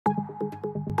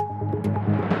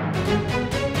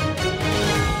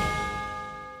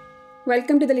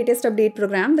Welcome to the latest update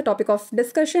program. The topic of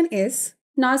discussion is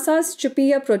NASA's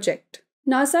CHAPEA project.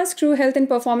 NASA's Crew Health and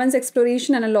Performance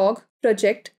Exploration Analog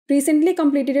project recently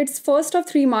completed its first of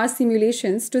 3 Mars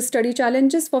simulations to study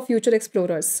challenges for future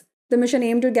explorers. The mission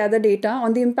aimed to gather data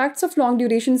on the impacts of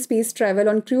long-duration space travel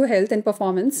on crew health and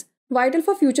performance, vital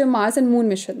for future Mars and Moon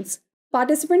missions.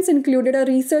 Participants included a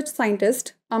research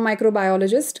scientist, a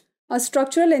microbiologist, a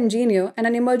structural engineer, and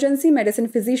an emergency medicine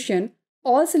physician,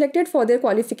 all selected for their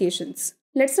qualifications.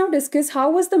 Let's now discuss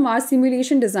how was the Mars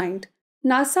simulation designed.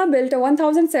 NASA built a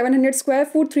 1,700 square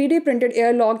foot 3D printed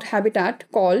air-locked habitat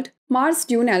called Mars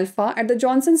Dune Alpha at the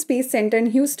Johnson Space Center in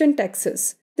Houston,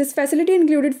 Texas. This facility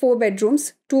included 4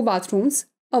 bedrooms, 2 bathrooms,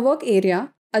 a work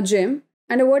area, a gym,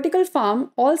 and a vertical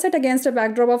farm, all set against a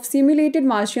backdrop of simulated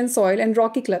Martian soil and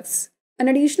rocky cliffs. An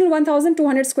additional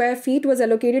 1,200 square feet was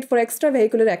allocated for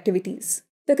extravehicular activities.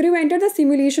 The crew entered the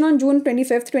simulation on June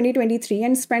 25, 2023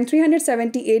 and spent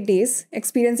 378 days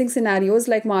experiencing scenarios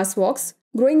like Mars walks,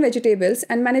 growing vegetables,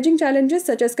 and managing challenges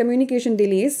such as communication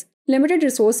delays, limited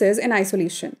resources, and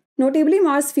isolation. Notably,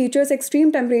 Mars features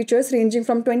extreme temperatures ranging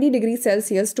from 20 degrees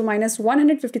Celsius to minus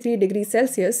 153 degrees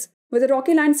Celsius, with a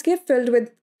rocky landscape filled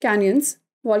with canyons,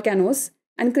 volcanoes,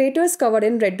 and craters covered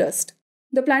in red dust.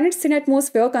 The planet's thin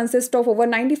atmosphere consists of over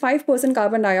 95%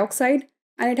 carbon dioxide,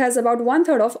 and it has about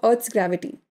 1/3 of Earth's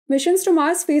gravity. Missions to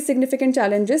Mars face significant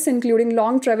challenges, including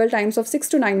long travel times of 6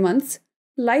 to 9 months,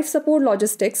 life support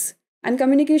logistics, and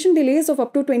communication delays of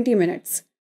up to 20 minutes.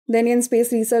 The Indian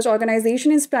Space Research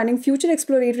Organization is planning future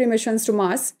exploratory missions to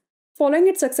Mars, following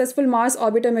its successful Mars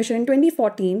Orbiter mission in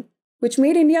 2014, which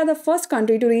made India the first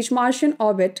country to reach Martian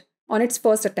orbit on its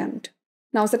first attempt.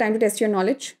 Now's the time to test your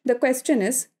knowledge. The question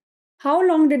is, how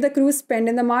long did the crew spend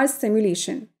in the Mars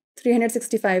simulation?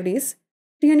 365 days,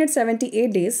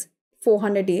 378 days,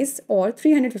 400 days, or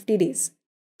 350 days?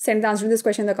 Send the answer to this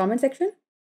question in the comment section.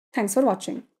 Thanks for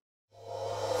watching.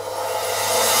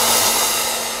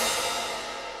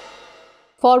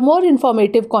 For more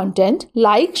informative content,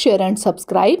 like, share and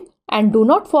subscribe, and do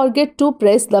not forget to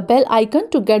press the bell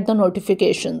icon to get the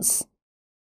notifications.